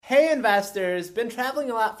Hey investors, been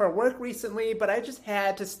traveling a lot for work recently, but I just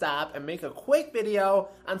had to stop and make a quick video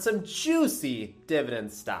on some juicy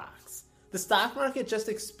dividend stocks. The stock market just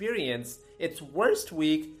experienced its worst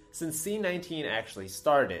week since C19 actually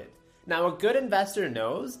started. Now a good investor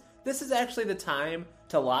knows this is actually the time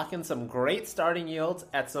to lock in some great starting yields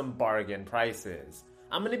at some bargain prices.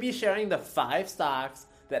 I'm going to be sharing the 5 stocks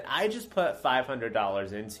that I just put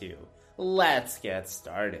 $500 into. Let's get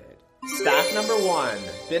started. Stock number 1,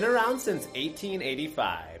 been around since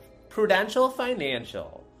 1885, Prudential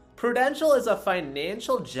Financial. Prudential is a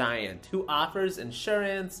financial giant who offers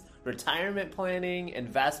insurance, retirement planning,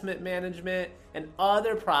 investment management, and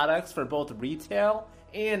other products for both retail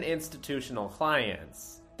and institutional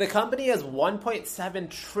clients. The company has 1.7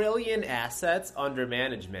 trillion assets under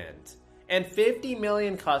management and 50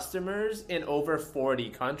 million customers in over 40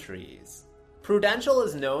 countries. Prudential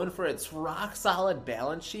is known for its rock-solid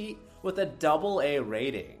balance sheet with a AA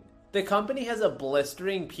rating. The company has a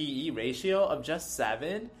blistering PE ratio of just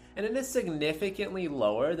 7, and it is significantly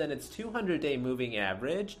lower than its 200-day moving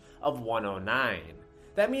average of 109.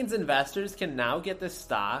 That means investors can now get this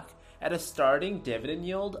stock at a starting dividend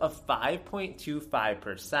yield of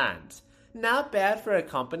 5.25%. Not bad for a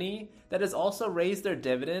company that has also raised their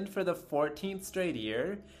dividend for the 14th straight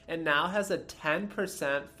year and now has a 10%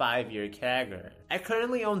 5-year CAGR. I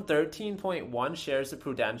currently own 13.1 shares of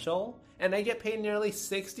Prudential, and I get paid nearly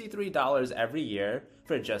 $63 every year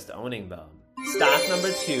for just owning them. Stock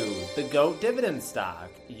number 2, the GOAT dividend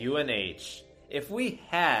stock, UNH. If we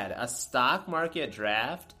had a stock market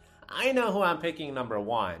draft, I know who I'm picking number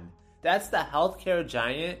 1. That's the healthcare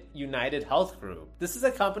giant United Health Group. This is a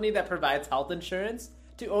company that provides health insurance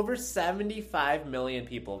to over 75 million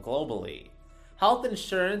people globally. Health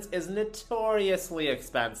insurance is notoriously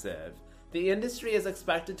expensive. The industry is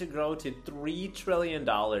expected to grow to $3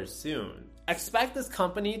 trillion soon. Expect this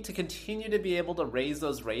company to continue to be able to raise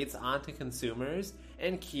those rates onto consumers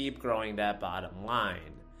and keep growing that bottom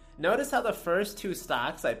line. Notice how the first 2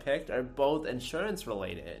 stocks I picked are both insurance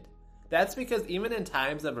related. That's because even in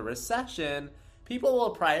times of a recession, people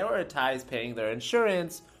will prioritize paying their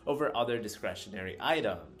insurance over other discretionary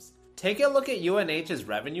items. Take a look at UNH's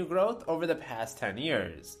revenue growth over the past 10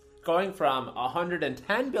 years, going from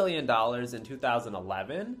 $110 billion in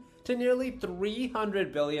 2011 to nearly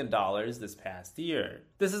 $300 billion this past year.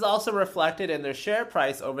 This is also reflected in their share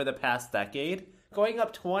price over the past decade, going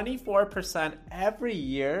up 24% every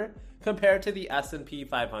year compared to the S&P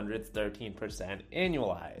 500's 13%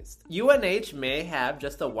 annualized. UNH may have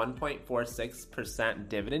just a 1.46%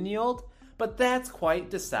 dividend yield, but that's quite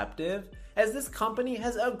deceptive as this company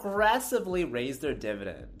has aggressively raised their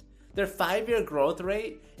dividend. Their 5-year growth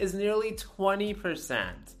rate is nearly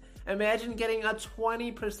 20%. Imagine getting a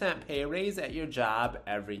 20% pay raise at your job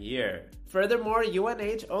every year. Furthermore,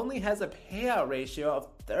 UNH only has a payout ratio of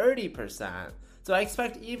 30%. So I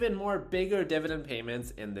expect even more bigger dividend payments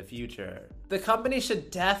in the future. The company should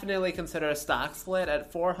definitely consider a stock split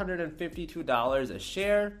at $452 a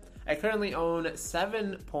share. I currently own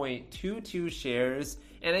 7.22 shares,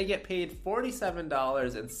 and I get paid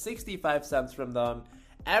 $47.65 from them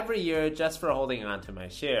every year just for holding on to my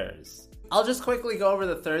shares. I'll just quickly go over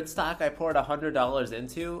the 3rd stock I poured $100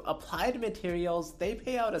 into. Applied Materials, they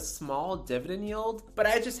pay out a small dividend yield, but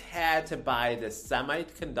I just had to buy this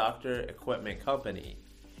semiconductor equipment company.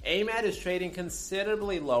 AMAT is trading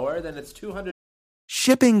considerably lower than its 200.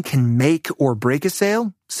 Shipping can make or break a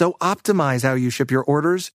sale, so optimize how you ship your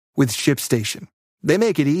orders with ShipStation. They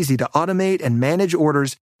make it easy to automate and manage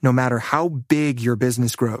orders no matter how big your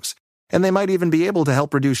business grows. And they might even be able to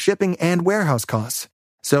help reduce shipping and warehouse costs.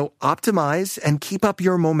 So optimize and keep up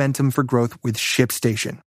your momentum for growth with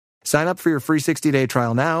ShipStation. Sign up for your free 60-day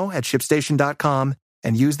trial now at ShipStation.com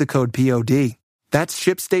and use the code POD. That's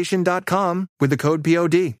ShipStation.com with the code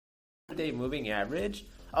POD. Day moving average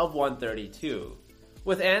of 132.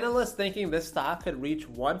 With analysts thinking this stock could reach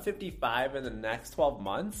 155 in the next 12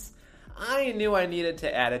 months, I knew I needed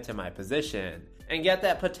to add it to my position and get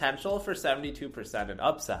that potential for 72% in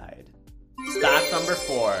upside. Stock number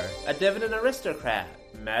 4, a dividend aristocrat,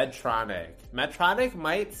 Medtronic. Medtronic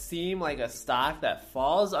might seem like a stock that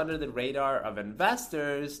falls under the radar of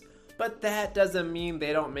investors, but that doesn't mean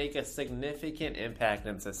they don't make a significant impact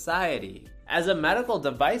in society. As a medical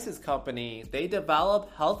devices company, they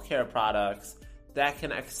develop healthcare products that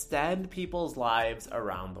can extend people's lives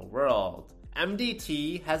around the world.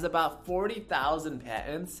 MDT has about 40,000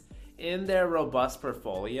 patents in their robust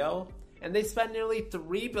portfolio, and they spend nearly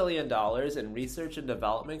 $3 billion in research and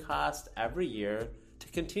development costs every year to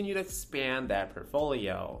continue to expand that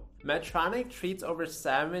portfolio. Medtronic treats over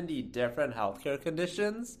 70 different healthcare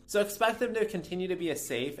conditions, so expect them to continue to be a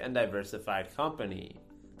safe and diversified company.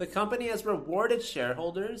 The company has rewarded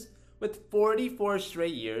shareholders with 44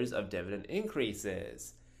 straight years of dividend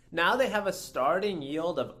increases. Now they have a starting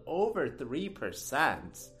yield of over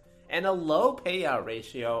 3% and a low payout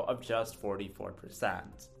ratio of just 44%.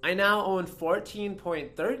 I now own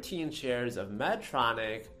 14.13 shares of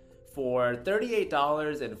Medtronic for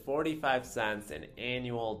 $38.45 in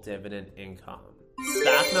annual dividend income.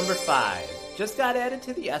 Stock number 5 just got added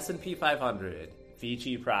to the S&P 500,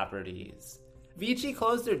 Vici Properties. Vici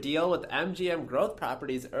closed their deal with MGM Growth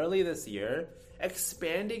Properties early this year,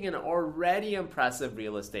 expanding an already impressive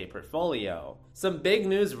real estate portfolio. Some big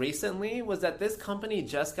news recently was that this company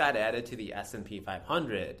just got added to the S&P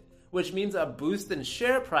 500, which means a boost in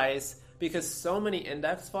share price because so many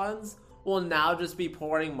index funds will now just be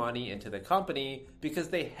pouring money into the company because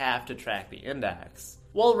they have to track the index.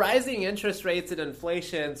 While rising interest rates and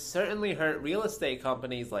inflation certainly hurt real estate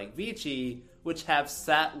companies like Vici, which have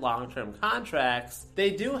set long-term contracts,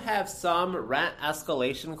 they do have some rent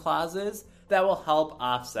escalation clauses that will help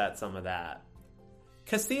offset some of that.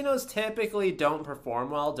 Casinos typically don't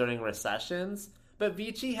perform well during recessions, but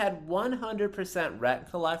Vici had 100%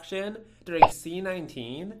 rent collection during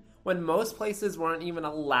C-19 when most places weren't even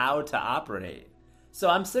allowed to operate. So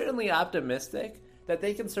I'm certainly optimistic that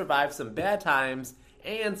they can survive some bad times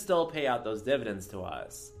and still pay out those dividends to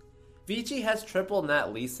us. Vici has triple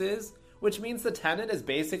net leases, which means the tenant is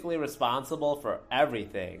basically responsible for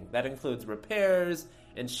everything. That includes repairs,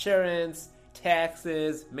 insurance,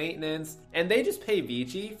 taxes, maintenance, and they just pay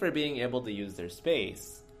Vici for being able to use their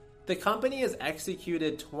space. The company has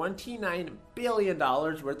executed $29 billion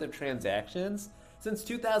worth of transactions since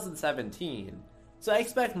 2017, so I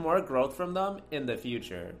expect more growth from them in the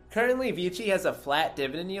future. Currently, Vici has a flat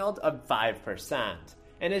dividend yield of 5%,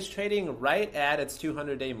 and is trading right at its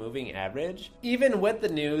 200-day moving average, even with the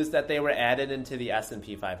news that they were added into the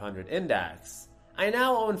S&P 500 index. I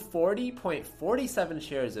now own 40.47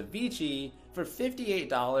 shares of Vici for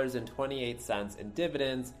 $58.28 in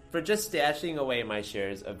dividends for just stashing away my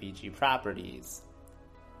shares of Vici Properties.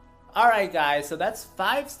 Alright guys, so that's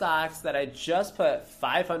 5 stocks that I just put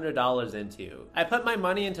 $500 into. I put my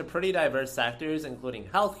money into pretty diverse sectors including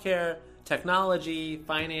healthcare, technology,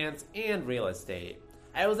 finance, and real estate.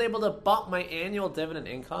 I was able to bump my annual dividend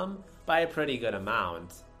income by a pretty good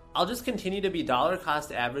amount. I'll just continue to be dollar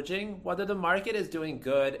cost averaging whether the market is doing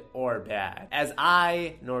good or bad, as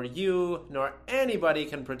I, nor you, nor anybody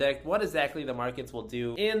can predict what exactly the markets will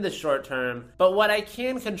do in the short term, but what I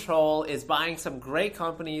can control is buying some great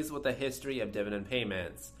companies with a history of dividend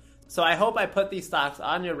payments. So I hope I put these stocks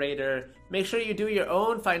on your radar. Make sure you do your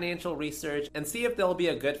own financial research and see if they'll be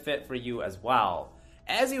a good fit for you as well.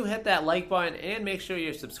 As you hit that like button and make sure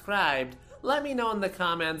you're subscribed, let me know in the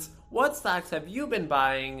comments what stocks have you been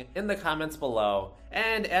buying in the comments below.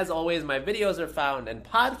 And as always, my videos are found in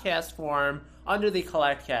podcast form under the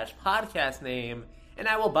Collect Cash podcast name, and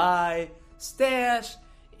I will buy, stash,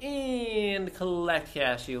 and collect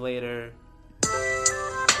cash you later.